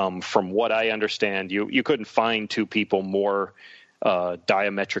 From what I understand, you couldn't find two people more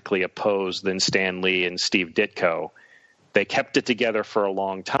diametrically opposed than Stan Lee and Steve Ditko. They kept it together for a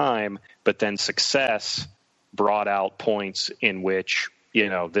long time, but then success brought out points in which,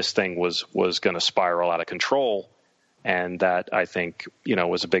 this thing was going to spiral out of control. And that, I think,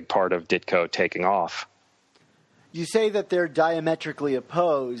 was a big part of Ditko taking off. You say that they're diametrically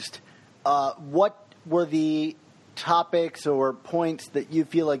opposed. What were the topics or points that you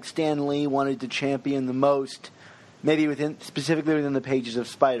feel like Stan Lee wanted to champion the most, maybe specifically within the pages of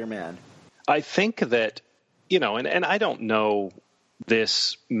Spider-Man? I think that, and I don't know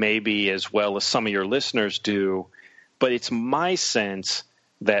this maybe as well as some of your listeners do, but it's my sense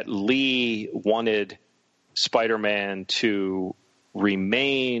that Lee wanted Spider-Man to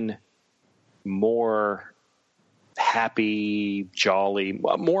remain more happy, jolly,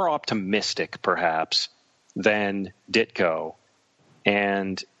 more optimistic perhaps than Ditko.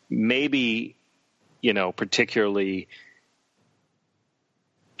 And maybe, particularly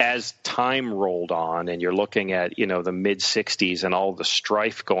as time rolled on and you're looking at, the mid-'60s and all the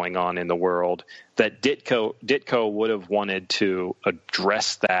strife going on in the world, that Ditko would have wanted to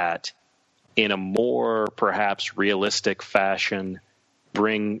address that in a more perhaps realistic fashion,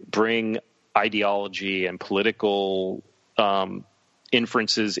 bring ideology and political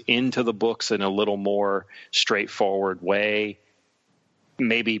inferences into the books in a little more straightforward way.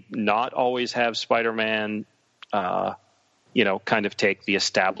 Maybe not always have Spider-Man, kind of take the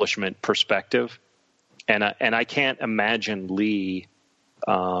establishment perspective. And I can't imagine Lee,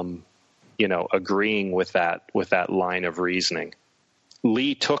 agreeing with that line of reasoning.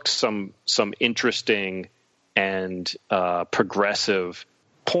 Lee took some interesting and progressive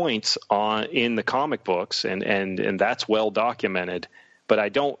points in the comic books, and that's well documented. But I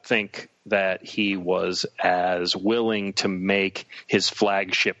don't think that he was as willing to make his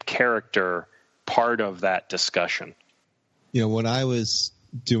flagship character part of that discussion. When I was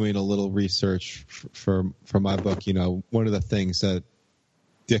doing a little research for my book, one of the things that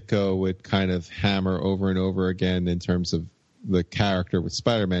Ditko would kind of hammer over and over again in terms of the character with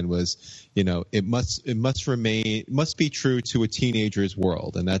Spider-Man was, it must be true to a teenager's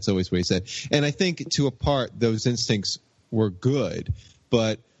world. And that's always what he said. And I think to a part, those instincts were good,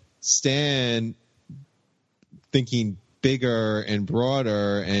 but Stan thinking bigger and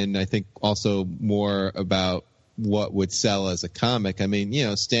broader, and I think also more about what would sell as a comic. I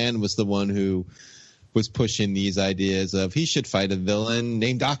mean, Stan was the one who was pushing these ideas of he should fight a villain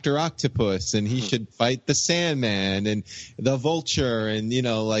named Dr. Octopus, and he should fight the Sandman and the Vulture, and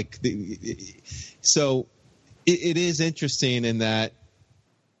so it is interesting in that,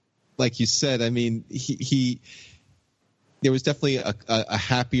 like you said, I mean, he there was definitely a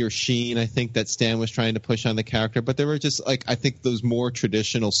happier sheen, I think, that Stan was trying to push on the character, but there were just I think those more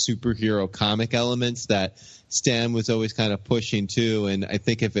traditional superhero comic elements that Stan was always kind of pushing too. And I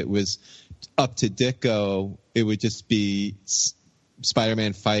think if it was up to Ditko, it would just be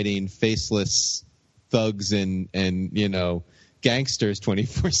Spider-Man fighting faceless thugs and gangsters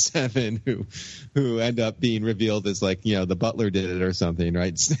 24/7 who end up being revealed as the butler did it or something,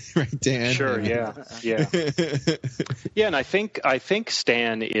 right? Right, Dan? Sure, yeah. Yeah, and I think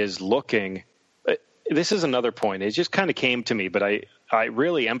Stan is looking. This is another point. It just kind of came to me, but I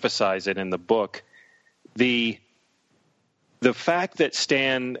really emphasize it in the book. The the fact that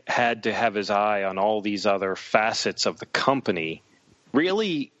Stan had to have his eye on all these other facets of the company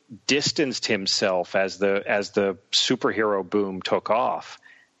really distanced himself as the superhero boom took off,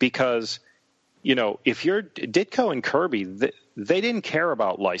 because, you know, if you're Ditko and Kirby, they didn't care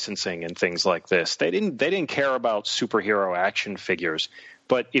about licensing and things like this. They didn't care about superhero action figures.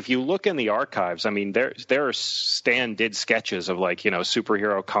 But if you look in the archives, I mean, there are Stan did sketches of, like, you know,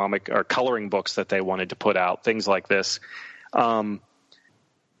 superhero comic or coloring books that they wanted to put out, things like this.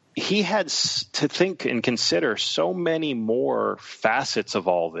 He had to think and consider so many more facets of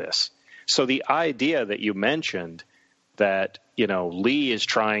all this. So the idea that you mentioned that, you know, Lee is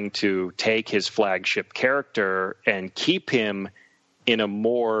trying to take his flagship character and keep him in a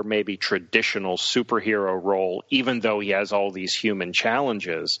more maybe traditional superhero role, even though he has all these human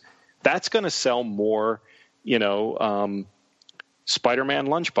challenges, that's going to sell more, you know, Spider-Man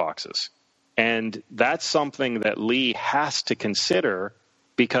lunchboxes. And that's something that Lee has to consider,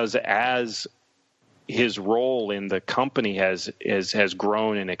 because as his role in the company has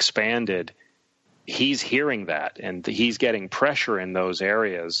grown and expanded, he's hearing that, and he's getting pressure in those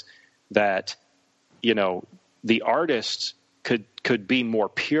areas that, you know, the artists could be more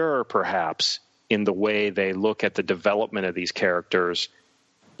pure, perhaps, in the way they look at the development of these characters,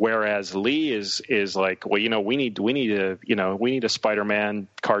 whereas Lee is like, well, you know, we need a Spider-Man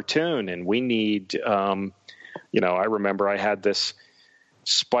cartoon, and we need, you know, I remember I had this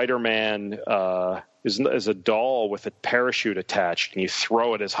Spider-Man is a doll with a parachute attached, and you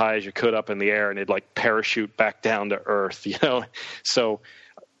throw it as high as you could up in the air, and it'd like parachute back down to earth, you know. So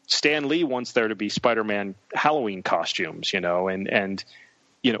Stan Lee wants there to be Spider-Man Halloween costumes, you know, and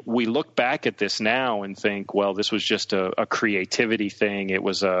you know, we look back at this now and think, well, this was just a creativity thing. It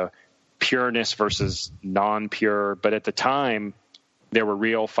was a pureness versus non-pure, but at the time there were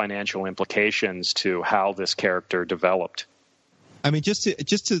real financial implications to how this character developed. I mean, just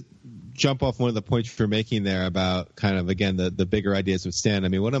to jump off one of the points you're making there about kind of, again, the bigger ideas with Stan. I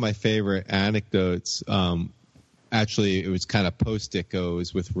mean, one of my favorite anecdotes, actually, it was kind of post-Ditko,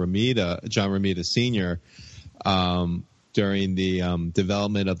 was with John Romita Sr., during the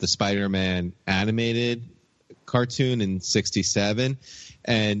development of the Spider-Man animated cartoon in '67.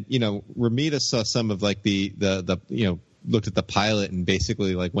 And, you know, Romita saw some of, like, the you know, looked at the pilot and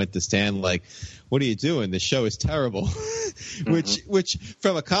basically, like, went to Stan like, what are you doing? The show is terrible. which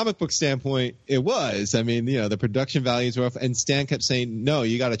from a comic book standpoint, it was. I mean, you know, the production values were off, and Stan kept saying, no,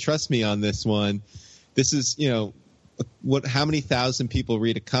 you got to trust me on this one. This is, you know, how many thousand people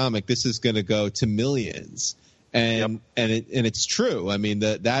read a comic? This is going to go to millions. And it's true. I mean,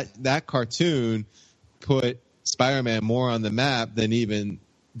 that cartoon put Spider-Man more on the map than even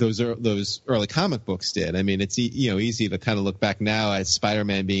those early comic books did. I mean, it's, you know, easy to kind of look back now as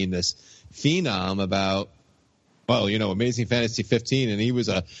Spider-Man being this phenom about, well, you know, Amazing Fantasy 15, and he was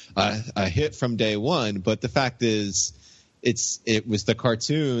a hit from day one. But the fact is, it was the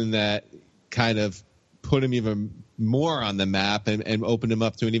cartoon that kind of put him even more on the map and opened him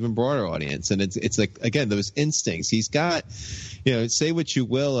up to an even broader audience. And it's like, again, those instincts he's got. You know, say what you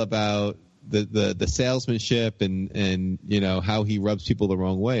will about the salesmanship and you know, how he rubs people the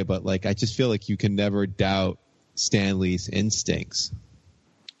wrong way, but, like, I just feel like you can never doubt Stan Lee's instincts.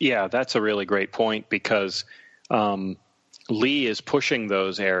 Yeah, that's a really great point, because Lee is pushing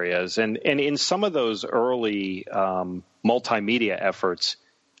those areas, and in some of those early multimedia efforts,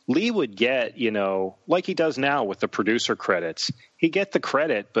 Lee would get, you know, like he does now with the producer credits, he'd get the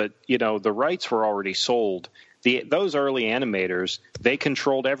credit, but, you know, the rights were already sold. Those early animators, they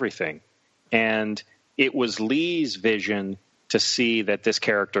controlled everything. And it was Lee's vision to see that this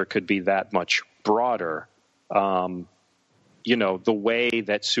character could be that much broader. You know, the way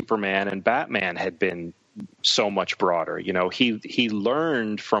that Superman and Batman had been so much broader. You know, he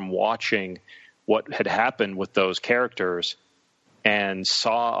learned from watching what had happened with those characters and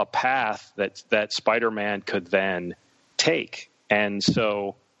saw a path that Spider-Man could then take. And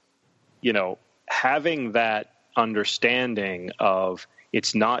so, you know, having that understanding of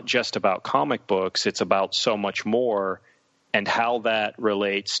it's not just about comic books, it's about so much more, and how that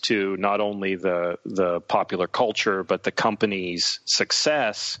relates to not only the popular culture, but the company's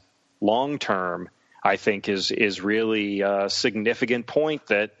success long term, I think is really a significant point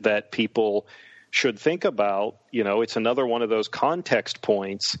that people should think about. You know, it's another one of those context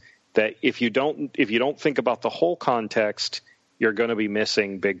points that if you don't think about the whole context, you're going to be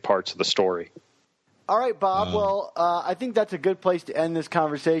missing big parts of the story. All right, Bob. Well, I think that's a good place to end this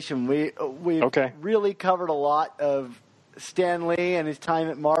conversation. We've really covered a lot of Stan Lee and his time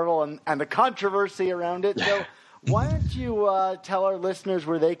at Marvel and the controversy around it. So why don't you tell our listeners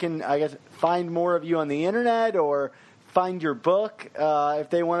where they can, I guess, find more of you on the internet or find your book if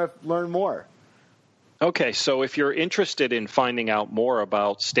they want to learn more? Okay, so if you're interested in finding out more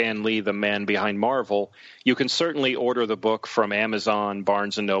about Stan Lee, the man behind Marvel, you can certainly order the book from Amazon,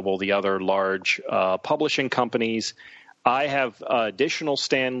 Barnes & Noble, the other large publishing companies. I have additional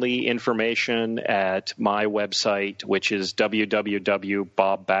Stan Lee information at my website, which is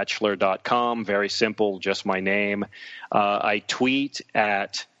www.bobbatchelor.com. Very simple, just my name. I tweet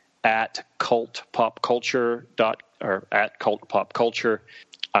at cultpopculture or at cultpopculture.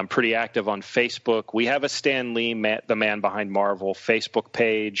 I'm pretty active on Facebook. We have a Stan Lee, the man behind Marvel, Facebook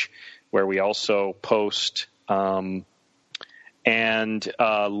page where we also post. And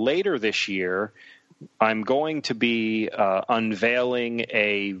later this year, I'm going to be unveiling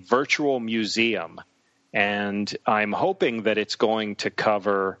a virtual museum, and I'm hoping that it's going to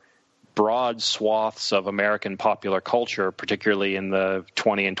cover broad swaths of American popular culture, particularly in the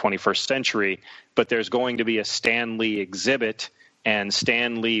 20th and 21st century. But there's going to be a Stan Lee exhibit and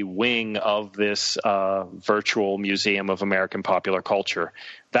Stan Lee wing of this virtual museum of American popular culture.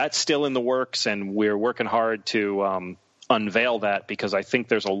 That's still in the works, and we're working hard to unveil that because I think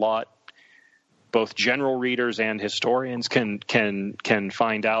there's a lot both general readers and historians can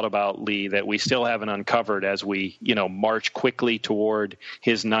find out about Lee that we still haven't uncovered as we, march quickly toward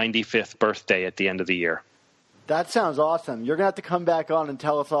his 95th birthday at the end of the year. That sounds awesome. You're going to have to come back on and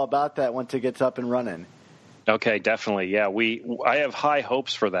tell us all about that once it gets up and running. Okay, definitely. Yeah, I have high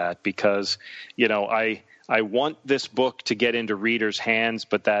hopes for that because, I want this book to get into readers' hands,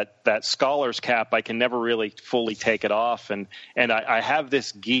 but that scholar's cap, I can never really fully take it off. And I have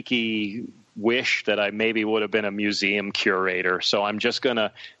this geeky wish that I maybe would have been a museum curator. So I'm just going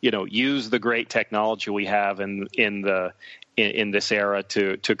to, use the great technology we have in this era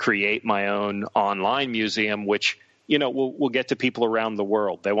to create my own online museum, which, will get to people around the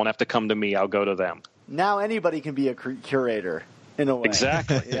world. They won't have to come to me. I'll go to them. Now anybody can be a curator in a way.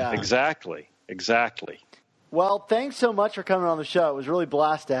 Exactly. Yeah. Exactly. Well, thanks so much for coming on the show. It was really a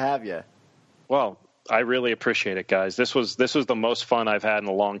blast to have you. Well, I really appreciate it, guys. This was the most fun I've had in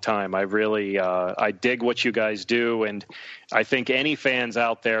a long time. I really I dig what you guys do, and I think any fans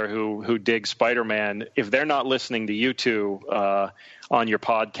out there who dig Spider-Man, if they're not listening to you two on your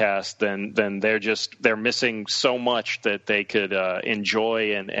podcast, then they're missing so much that they could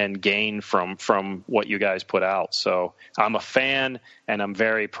enjoy and gain from what you guys put out. So I'm a fan, and I'm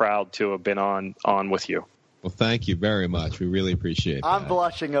very proud to have been on with you. Well, thank you very much. We really appreciate that. I'm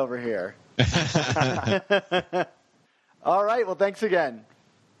blushing over here. All right. Well, thanks again.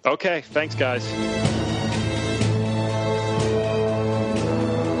 Okay. Thanks, guys.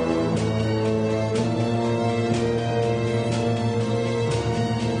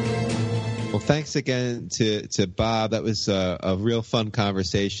 Well, thanks again to Bob. That was a real fun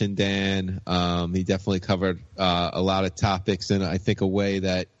conversation, Dan. He definitely covered a lot of topics in, I think, a way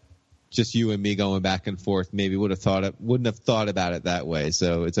that just you and me going back and forth maybe wouldn't have thought about it that way.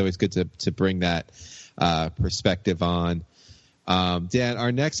 So it's always good to bring that perspective on. Dan,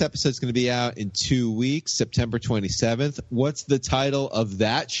 our next episode is going to be out in 2 weeks, September 27th. What's the title of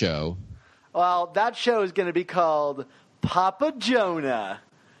that show? Well, that show is going to be called Papa Jonah.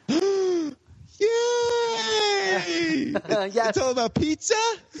 Yay! Yes. It's all about pizza?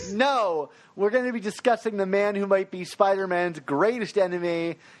 No, we're going to be discussing the man who might be Spider-Man's greatest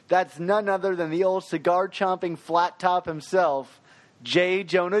enemy. That's none other than the old cigar-chomping flat top himself, J.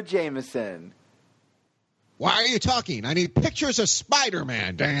 Jonah Jameson. Why are you talking? I need pictures of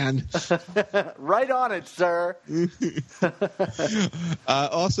Spider-Man, Dan. Right on it, sir.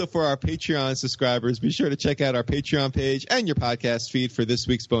 Also, for our Patreon subscribers, be sure to check out our Patreon page and your podcast feed for this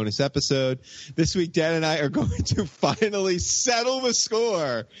week's bonus episode. This week, Dan and I are going to finally settle the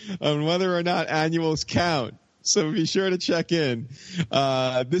score on whether or not annuals count. So be sure to check in.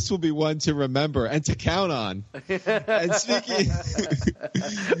 This will be one to remember and to count on. And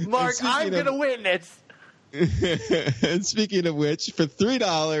Mark, I'm going to win this. And speaking of which, for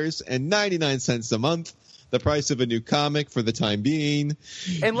 $3.99 a month, the price of a new comic for the time being.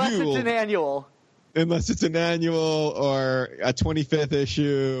 Unless it's an annual. Unless it's an annual or a 25th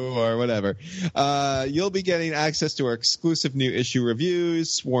issue or whatever. You'll be getting access to our exclusive new issue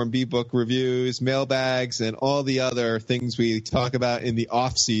reviews, Swarm B-Book reviews, mailbags, and all the other things we talk about in the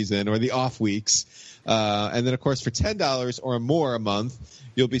off-season or the off-weeks. And then, of course, for $10 or more a month,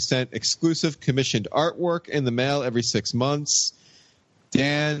 you'll be sent exclusive commissioned artwork in the mail every 6 months.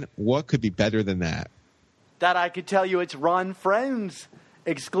 Dan, what could be better than that? That I could tell you it's Ron Friend's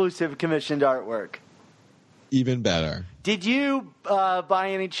exclusive commissioned artwork. even better. Did you,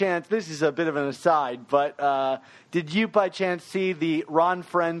 by any chance, this is a bit of an aside, but did you by chance see the Ron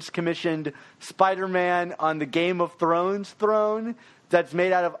Frenz commissioned Spider-Man on the Game of Thrones throne that's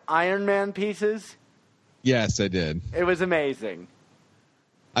made out of Iron Man pieces? Yes, I did. It was amazing.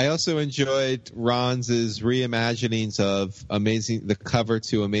 I also enjoyed Ron's reimaginings of the cover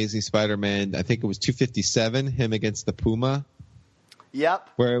to Amazing Spider-Man. I think it was 257, him against the Puma. Yep.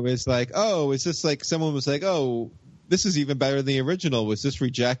 Where it was like, oh, is this like someone was like, oh, this is even better than the original. Was this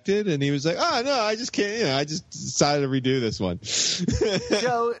rejected? And he was like, oh, no, I just can't. I just decided to redo this one.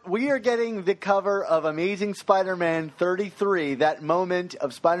 So we are getting the cover of Amazing Spider-Man 33, that moment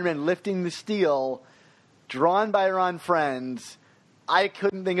of Spider-Man lifting the steel, drawn by Ron Frenz. I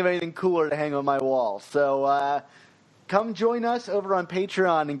couldn't think of anything cooler to hang on my wall. So come join us over on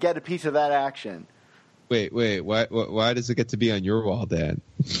Patreon and get a piece of that action. Wait. Why does it get to be on your wall, Dan?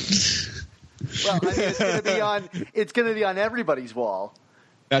 Well, I mean, it's going to be on everybody's wall.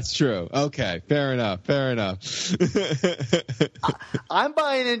 That's true. Okay, fair enough. I'm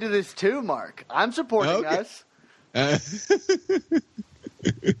buying into this too, Mark. I'm supporting us.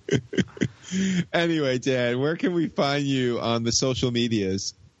 Anyway, Dan, where can we find you on the social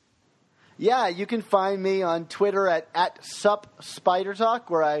medias? Yeah, you can find me on Twitter at @SupSpiderTalk,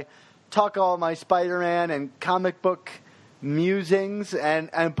 where I talk all my Spider-Man and comic book musings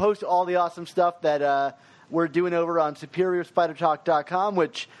and post all the awesome stuff that we're doing over on SuperiorSpiderTalk.com,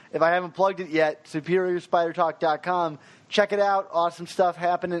 which, if I haven't plugged it yet, SuperiorSpiderTalk.com. Check it out. Awesome stuff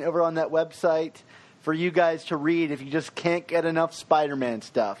happening over on that website for you guys to read if you just can't get enough Spider-Man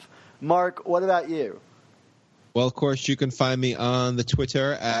stuff. Mark, what about you? Well, of course, you can find me on the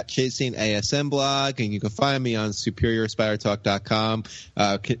Twitter at ChasingASMblog, and you can find me on SuperiorSpiderTalk.com.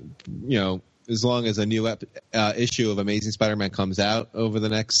 As long as a new issue of Amazing Spider-Man comes out over the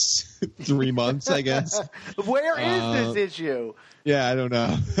next 3 months, I guess. Where is this issue? Yeah, I don't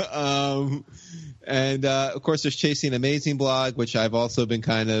know. And, of course, there's Chasing Amazing blog, which I've also been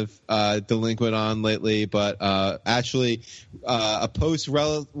kind of delinquent on lately. But actually, a post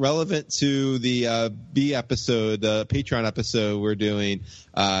relevant to the B episode, the Patreon episode we're doing,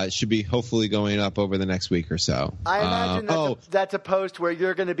 should be hopefully going up over the next week or so. I imagine that's a post where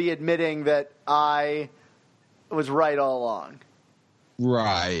you're going to be admitting that I was right all along.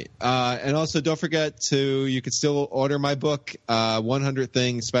 Right. And also, don't forget you can still order my book, 100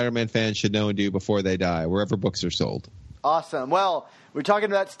 Things Spider-Man Fans Should Know and Do Before They Die, wherever books are sold. Awesome. Well, we're talking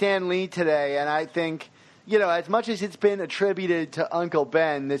about Stan Lee today, and I think, as much as it's been attributed to Uncle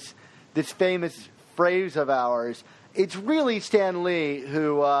Ben, this famous phrase of ours, it's really Stan Lee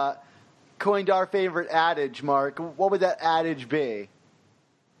who coined our favorite adage, Mark. What would that adage be?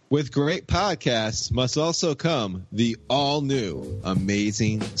 With great podcasts must also come the all-new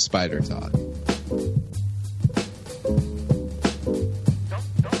Amazing Spider Talk.